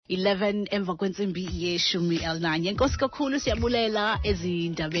11 emva kwentsimbi yeshumi elinanye. Enkosi kakhulu siyabulela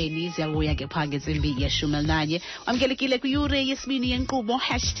ezindabeni siyabuya ke pha ngentsimbi yeshumi elinanye. Wamkelekile kwiyure yesibini yenkqubo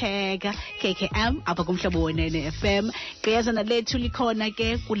 #KKM apha kumhlobo wenene FM. Gqiyazana lethu likhona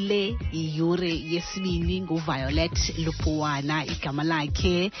ke kule iyure yesibini nguViolet Lupuwana igama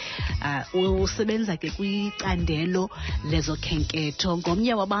lakhe. Usebenza ke kwicandelo lezokhenketho.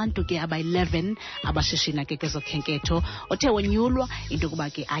 Ngomnye wabantu ke aba-11 abashishina ke kwezokhenketho othe wonyulwa into kuba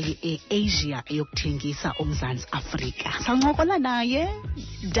ke aye e-Asia eyokuthengisa uMzantsi Afrika. Sancokola naye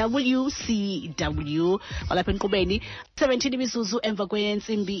WCW walapha enkqubeni 17 imizuzu emva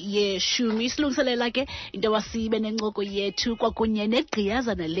kwentsimbi yeshumi. Silungiselela ke into wasibe nencoko yethu kwakunye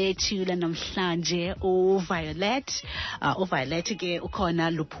negqiyazana lethu lanamhlanje uViolet. uViolet ke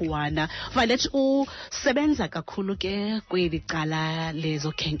ukhona Lupuwana. Violet usebenza kakhulu ke kweli cala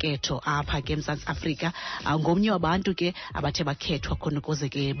lezokhenketho apha ke eMzantsi Afrika. Ngomnye wabantu ke abathe bakhethwa khona ukuze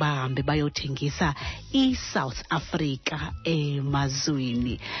ke bahambe bayothengisa iSouth Africa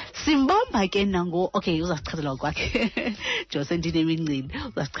emazweni. Simbamba ke nango uzasichazela kwakhe Jose ndinemincini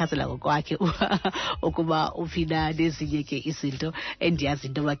uzasichazela kwakhe ukuba ufina nezinye ke izinto endiyazi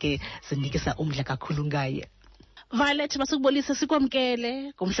into ke sinikisa umdla kakhulu ngaye. Violet masikubolisa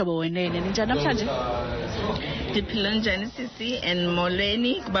sikwamkele kumhlobo wenene. Ninjani namhlanje? Ndiphila njani sisi and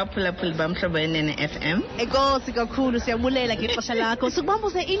molweni kubaphulaphuli bamhlobo wenene FM. Enkosi kakhulu siyabulela ke ixesha lakho.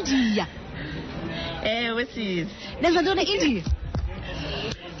 Sikubambuze India. Sisi. Nenza ntoni India?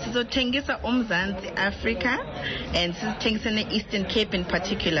 Sizothengisa uMzantsi Africa and sithengisa ne-Eastern Cape in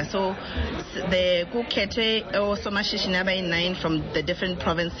particular. So the kukhethwe osomashishini abayi-9 from the different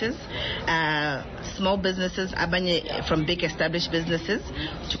provinces, small businesses abanye from big established businesses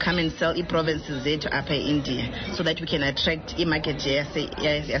to come and sell provinces there to upper India so that we can attract market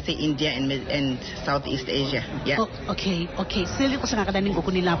yase India and Southeast Asia. Yeah. Okay. Silixesha kangakanani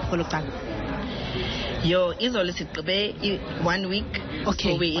ngoku nilapho kwelo cala? Izolo sigqibe 1 week.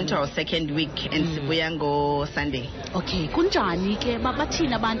 Okay. So we're into our second week and sibuya ngo Sunday. Okay. Kunjani ke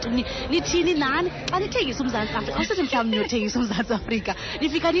bathina abantu nithini nani xa nithengisa uMzantsi Afrika? Awusithi mhlawumbi niyothengisa uMzantsi Afrika.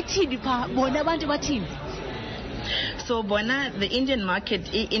 Nifika nithini pha bona abantu bathini? So Bona, the Indian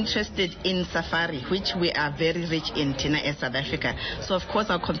market is interested in safari, which we are very rich in, Tina, as South Africa. So of course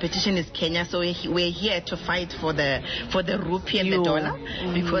our competition is Kenya. So we're here to fight for the rupee and the dollar,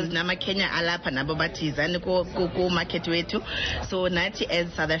 because nama Kenya alapa nababati go market wetu. So nati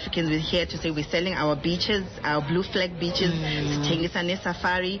as South Africans, we're here to say we're selling our beaches, our blue flag beaches, Tengisane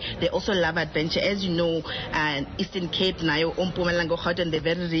safari. They also love adventure, as you know. Eastern Cape, Nayo, Mpumalanga, Houghton, they're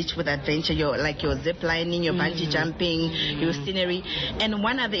very rich with adventure. Your zip lining, your bungee jumping, your scenery. And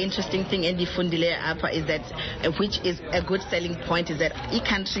one other interesting thing in the Fundile Apa is that, which is a good selling point, is that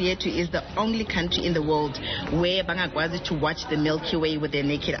country is the only country in the world where bangakwazi to watch the Milky Way with their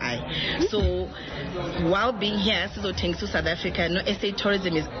naked eye. So while being here, so thanks to South Africa, SA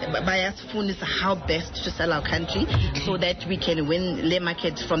tourism is bias is how best to sell our country so that we can win the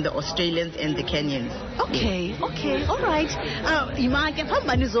market from the Australians and the Kenyans. Okay, all right. Imake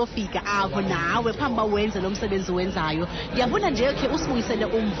phamba nizofika apho nawe phamba wenze lo msebenzi wenzayo. Ngiyabona nje ke usibuyisele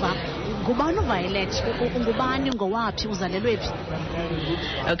umva. Ngubani uViolet? Ngubani ngowaphi uzalelwe phi?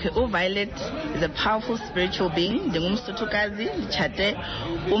 Okay, uViolet is a powerful spiritual being. Ndingumsuthukazi, nditshate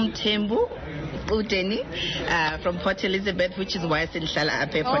uMthembu Udeni from Port Elizabeth, which is why I said Shala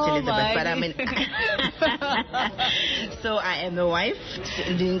Ape Port Elizabeth. But I mean, so I am a wife,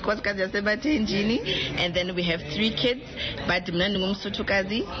 and then we have 3 kids. But I'm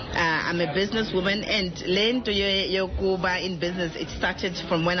a businesswoman, and Lento Yokuba in business. It started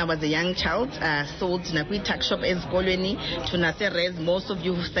from when I was a young child. Sold Nakwi tuck shop in Skolweni to Nase Res. Most of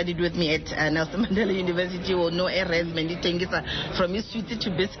you who studied with me at Nelson Mandela University will know a Res Menditengisa from his sweetie to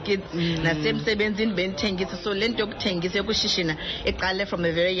biscuits. Benzin Bentengisa, so Lento Tengisa Kushishina, Ekale from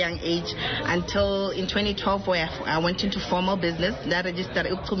a very young age until in 2012 where I went into formal business. That registered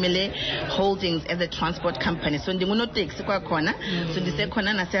Ukumile Holdings as a transport company. So Ndimuno takes Kona, so the second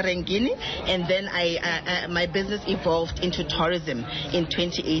Naserengini, and then my business evolved into tourism in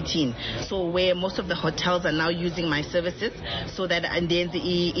 2018. So where most of the hotels are now using my services, so that and then the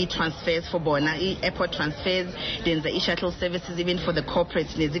e-transfers for Bona, airport transfers, then the e-shuttle services, even for the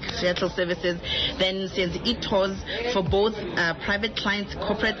corporates, the shuttle services, then since e-tours for both private clients,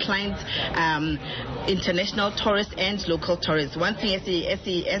 corporate clients, international tourists and local tourists. One thing as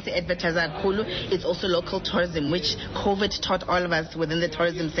the advertiser Kulu is also local tourism, which COVID taught all of us within the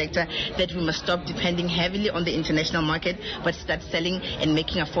tourism sector that we must stop depending heavily on the international market, but start selling and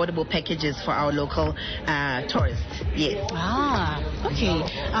making affordable packages for our local tourists. Yes. Okay.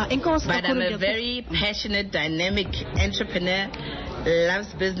 But I'm a very passionate, dynamic entrepreneur,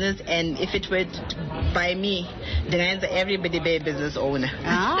 loves business, and if it were by me, then everybody be a business owner.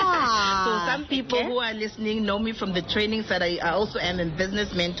 So some people who are listening know me from the trainings that I also am a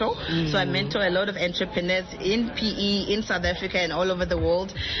business mentor. So I mentor a lot of entrepreneurs in PE, in South Africa, and all over the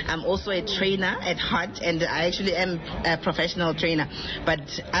world. I'm also a trainer at heart, and I actually am a professional trainer. But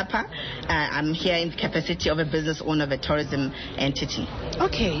I'm here in the capacity of a business owner of a tourism entity.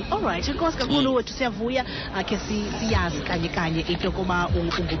 Okay, all right. Inkosi kakhulu wethu siyavuya ke siyazi kanye into koba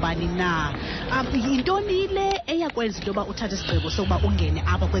ungubani na. Yintoni le eyakwenza into yoba uthathe isigqibo sokuba ungene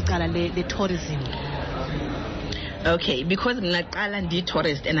apha kwecala le tourism? Okay, because I'm a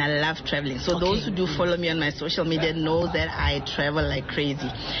tourist and I love traveling. So those who do follow me on my social media know that I travel like crazy.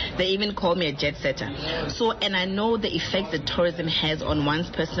 They even call me a jet setter. So, and I know the effect that tourism has on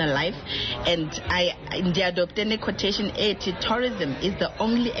one's personal life. And I adopted a quotation, tourism is the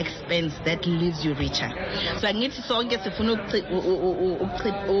only expense that leaves you richer. So I need to get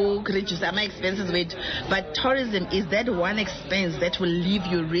my expenses with, but tourism is that one expense that will leave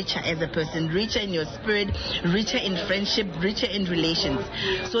you richer as a person, richer in your spirit, richer in friendship, richer in relations.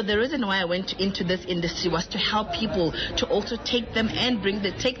 So the reason why I went into this industry was to help people, to also take them and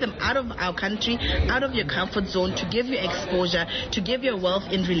take them out of our country, out of your comfort zone, to give you exposure, to give you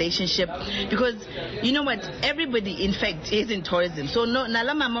wealth in relationship. Because you know what, everybody in fact is in tourism. So no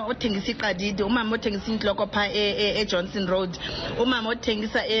nala mama othengisa iqadidi, umama othengisa inhloko pha Johnson Road, umama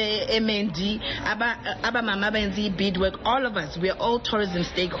othengisa eMendi, aba mama abenza beadwork, all of us, we are all tourism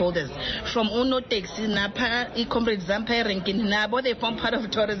stakeholders. From uno taxi napha comrades Zampire ranking nabo, they form part of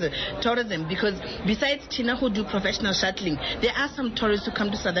tourism because besides Tina who do professional shuttling, there are some tourists who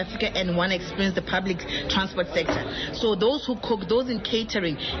come to South Africa and want to experience the public transport sector. So those who cook, those in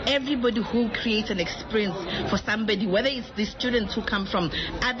catering, everybody who creates an experience for somebody, whether it's the students who come from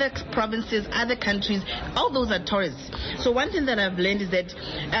other provinces, other countries, all those are tourists. So one thing that I've learned is that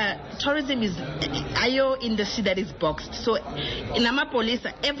tourism is IO industry that is boxed. So in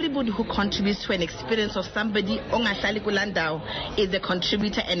Amapolisa, everybody who contributes to an experience of somebody is a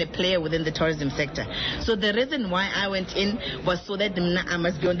contributor and a player within the tourism sector. So the reason why I went in was so that I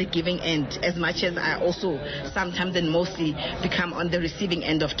must be on the giving end, as much as I also sometimes and mostly become on the receiving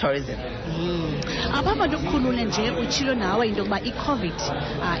end of tourism. Ababadukhulule nje uchilo nawe into kuba iCovid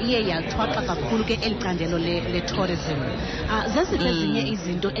iye yathwaxa kakhulu ke elicandelo le tourism. Zeziphi ezinye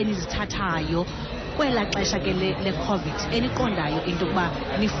izinto enizithathayo kwela xesha ke le COVID eniqondayo into kuba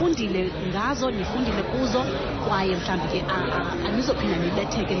nifundile ngazo, nifundile kuzo, kwaye mhlawumbi ke anizophinda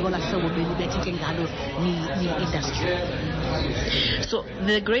nibetheke ngola hlobo benibetheke ngalo ni industry? So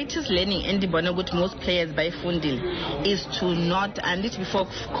the greatest learning in what most players by fundil is to not, and this before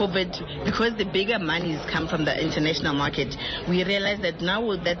COVID, because the bigger monies come from the international market, we realize that now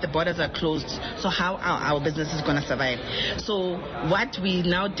that the borders are closed, so how are our businesses going to survive? So what we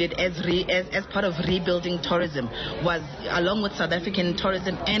now did as part of rebuilding tourism was, along with South African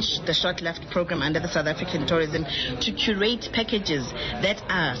tourism and the short left program under the South African tourism, to curate packages that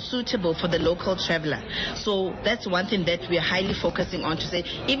are suitable for the local traveler. So that's one thing that we are highly focusing on, to say,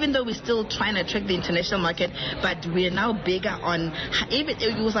 even though we're still trying to attract the international market, but we're now bigger on,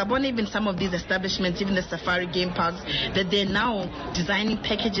 even some of these establishments, even the safari game parks, that they're now designing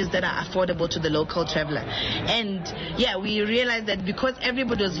packages that are affordable to the local traveler. And yeah, we realize that because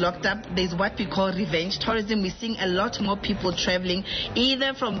everybody was locked up, there's what we call revenge tourism. We're seeing a lot more people traveling,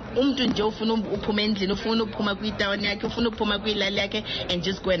 either from and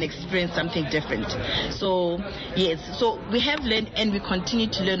just go and experience something different. So yes, so we have learned and we continue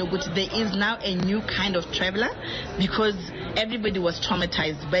to learn. There is now a new kind of traveler, because everybody was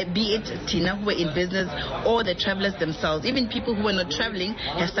traumatized, be it Tina who were in business or the travelers themselves. Even people who were not traveling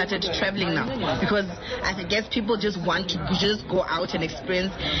have started traveling now, because I guess people just want to just go out and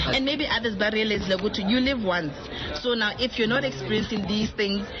experience, and maybe others but realize you live once. So now if you're not experiencing these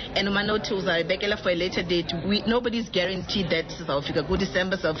things and umanotos are for a later date, nobody's guaranteed that South Africa go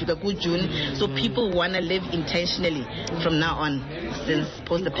December, South Africa go June. So people want to live intentionally from now on, since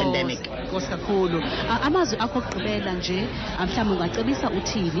post the pandemic. Amazwi akho okugqibela nje, mhlawumbe ungacebisa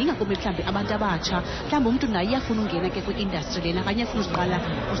uthini ngakumbi mhlawumbe abantu abatsha, mhlawumbe umuntu naye uyafuna ungena ke kwi-industry lena okanye afuna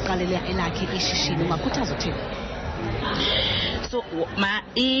uziqalela elakhe ishishini, ungakhuthaza uthini? So my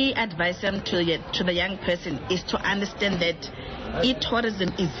advice to the young person is to understand that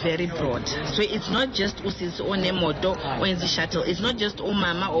E-tourism is very broad. So it's not just usis one moto or in the shuttle. It's not just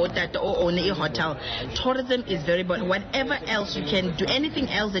mama or that or own a hotel. Tourism is very broad. Whatever else you can do, anything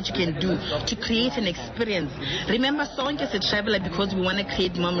else that you can do to create an experience. Remember, Sonke is a traveler because we want to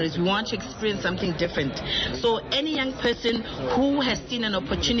create memories. We want to experience something different. So any young person who has seen an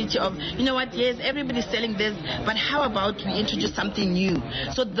opportunity of, you know what, yes, everybody's selling this, but how about we introduce something new?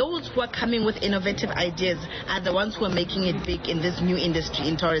 So those who are coming with innovative ideas are the ones who are making it big in this new industry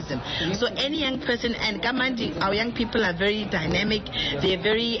in tourism. So any young person, and Kamandi, our young people are very dynamic, they're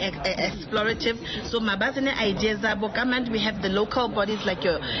very explorative. So Mabazane ideas are, Kamandi, we have the local bodies like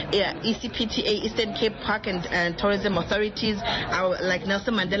your ECPTA, Eastern Cape Park and Tourism Authorities, our like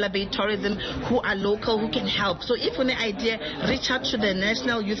Nelson Mandela Bay Tourism, who are local, who can help. So if an idea, reach out to the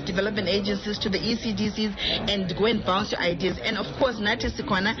National Youth Development Agencies, to the ECDCs, and go and bounce your ideas. And of course, Nati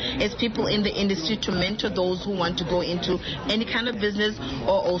Sikwana as people in the industry to mentor those who want to go into any kind of business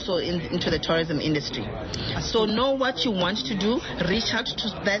or also into the tourism industry. So know what you want to do, reach out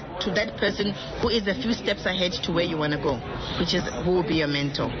to that person who is a few steps ahead to where you want to go, which is who will be your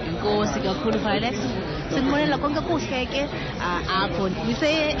mentor.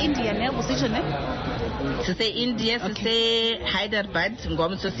 To say India, to say Hyderabad,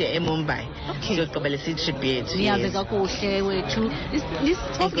 Ngomso say Mumbai. Okay. So Kabbalisi tribute. Yeah, the Gakushe way too. This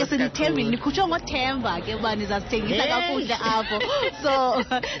talk is in Terry. Nikuchongo Temba, Gebani is saying it's apple. So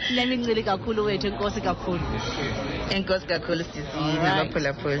let me really Gakulu way to Gosikakulu. And Gosikakulu is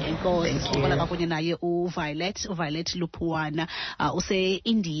Thank you. Violet Lupuwana. Say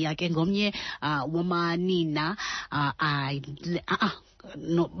India, Gengomye, Womanina,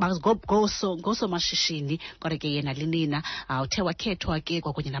 no go so mashishini kodwa ke yena linina uthe wakhethwa ke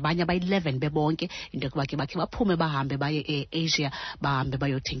kwakunye nabanye aba 11 bebonke into kuba ke bakhe baphume bahambe baye eAsia bahambe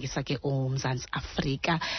bayothengisa ke uMzantsi Afrika.